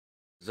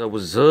So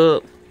what's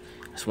up?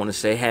 Just want to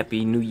say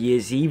happy New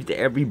Year's Eve to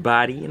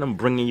everybody, and I'm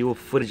bringing you a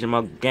footage of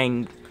my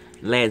gang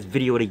last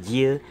video of the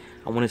year.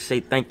 I want to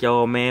say thank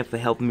y'all, man, for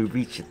helping me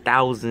reach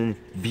 1,000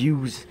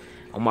 views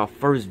on my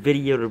first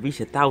video. To reach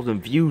 1,000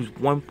 views,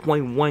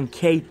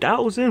 1.1k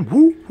thousand.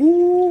 Woo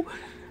woo!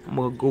 I'm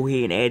gonna go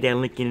ahead and add that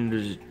link in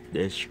the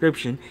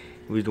description.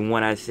 It was the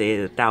one I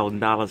said,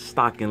 $1,000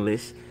 stocking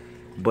list.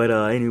 But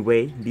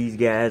anyway, these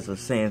guys are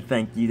saying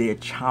thank you. They're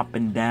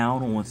chomping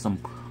down on some.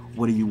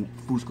 What are you,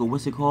 Fusco?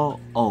 What's it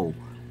called? Oh,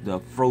 the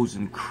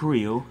frozen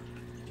krill.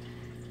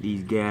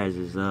 These guys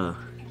is got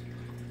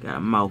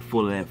a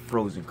mouthful of that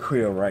frozen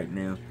krill right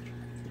now.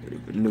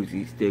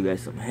 VENUSTUS still got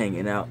some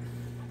hanging out.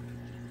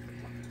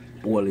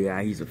 Boy,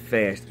 yeah, he's a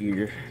fast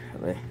eater.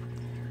 Like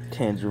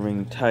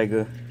tangerine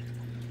tiger.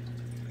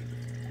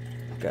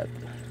 Got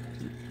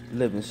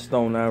living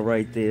stone out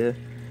right there.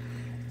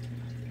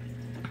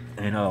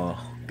 And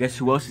guess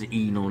who else is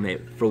eating on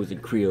that frozen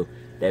krill?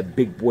 That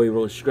big boy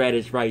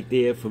ROSTRATUS right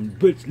there from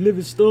Butch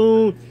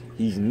Livingstone.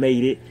 He's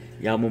made it.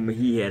 Y'all remember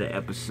he had an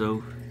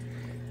episode.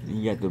 Then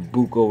you got the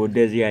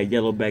RHOADESI out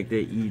yellow back there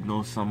eating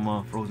on some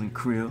frozen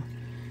krill.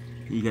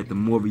 You got the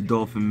MOORI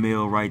dolphin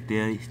male right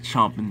there. He's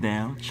chomping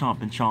down,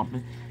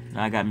 chomping.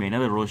 Now I got me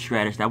another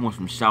ROSTRATUS. That one's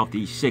from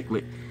Southeast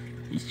CICHLIDS.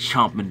 He's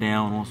chomping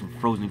down on some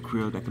frozen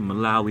krill. Got the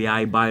Malawi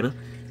eye biter,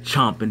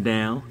 chomping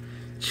down,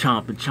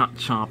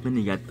 chomping.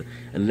 You got the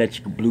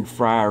electric blue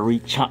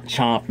friary,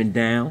 chomping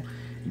down.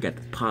 You got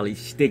the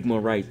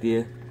POLYSTIGMA right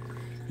there.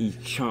 He's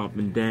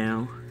chomping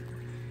down.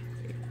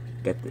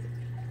 Got the,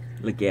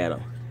 look at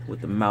him with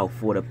the mouth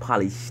for the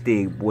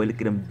polystig, boy. Look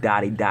at them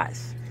dotty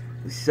dots.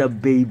 What's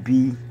up,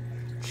 baby?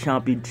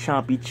 Chompy.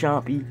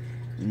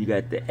 And you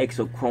got the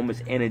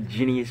EUCHILUS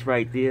anagenius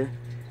right there.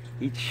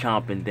 He's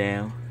chomping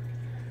down.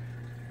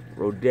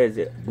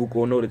 RHOADESI,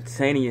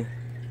 NOTOTAENIA.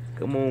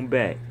 Come on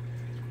back.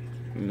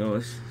 You know,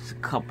 it's a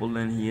couple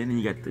in here. And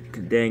you got the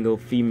Cadango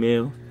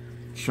female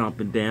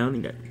chomping down.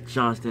 You got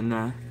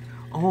JOHNSTONI.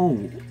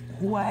 Oh,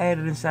 who I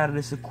added inside of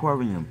this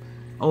aquarium?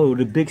 Oh,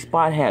 the big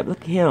spot HAP.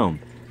 Look at him.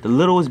 The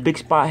littlest big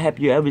spot HAP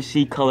you ever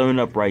see coloring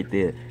up right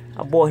there.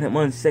 I bought him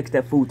unsexed.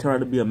 That food turned out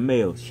to be a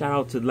male. Shout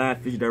out to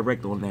Live Fish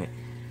Direct on that.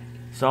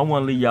 So I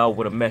want to leave y'all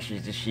with a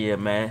message this year,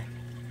 man.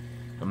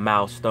 A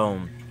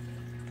milestone.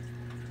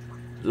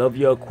 Love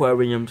your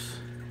aquariums.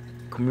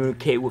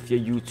 Communicate with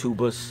your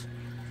YouTubers.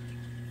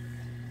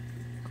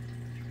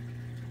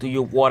 Do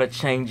your water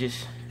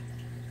changes.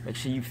 Make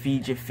sure you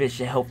feed your fish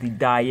a healthy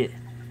diet.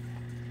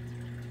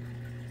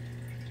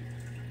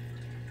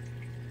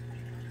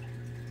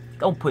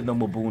 Don't put no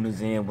baboonas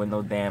in with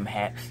no damn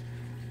HAPs.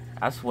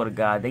 I swear to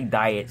God, they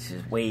diets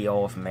is way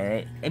off,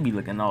 man. They be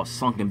looking all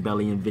sunken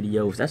belly in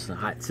videos. That's a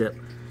hot tip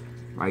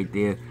right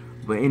there.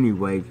 But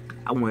anyway,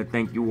 I want to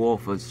thank you all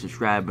for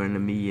subscribing to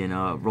me and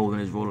rolling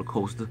this roller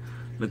coaster.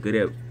 Look at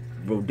that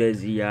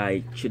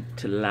RHOADESI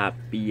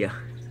CHILOTILAPIA.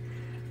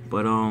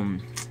 But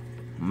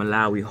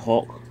Malawi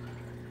hawk.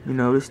 You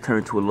know, this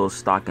turned to a little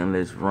stocking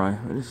list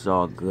run. This is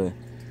all good.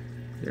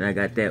 Then I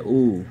got that,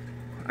 ooh,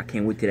 I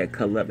can't wait till that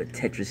color up, the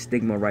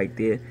tetrastigma right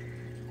there.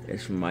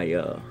 That's my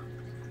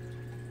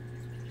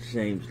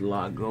James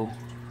logo.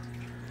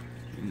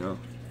 You know,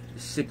 the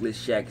Cichlid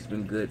Shack has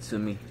been good to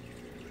me.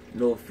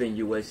 Northern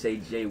USA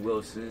J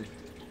Wilson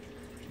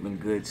been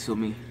good to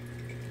me.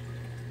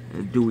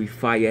 The Dewey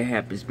Fire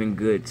HAP has been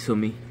good to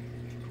me.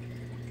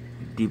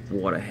 Deep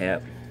water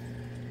HAP.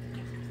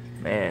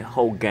 Man,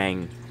 whole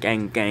gang.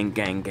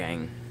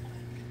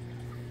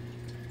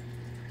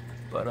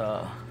 But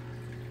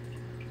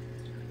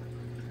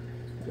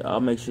y'all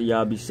make sure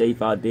y'all be safe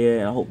out there,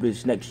 and I hope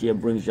this next year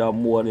brings y'all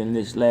more than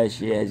this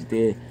last year has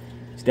did.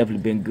 It's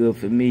definitely been good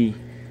for me.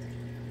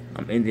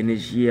 I'm ending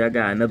this year. I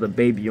got another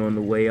baby on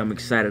the way. I'm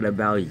excited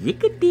about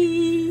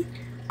Yickety.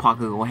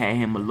 Parker gonna have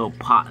him a little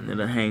partner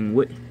to hang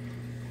with.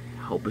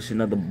 I hope it's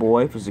another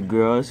boy. If it's a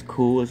girl, it's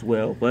cool as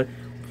well. But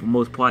for the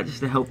most part,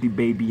 just a healthy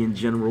baby in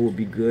general would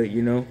be good,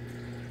 you know.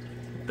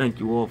 Thank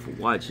you all for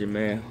watching,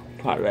 man.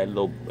 Part of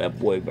that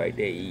boy right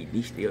there eating.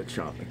 He's still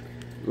chomping.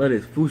 Love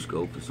this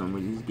Fusco for some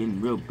reason. He's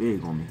getting real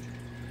big on me.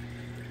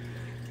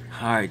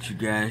 Alright, you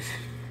guys.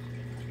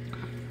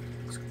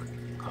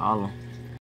 Call him.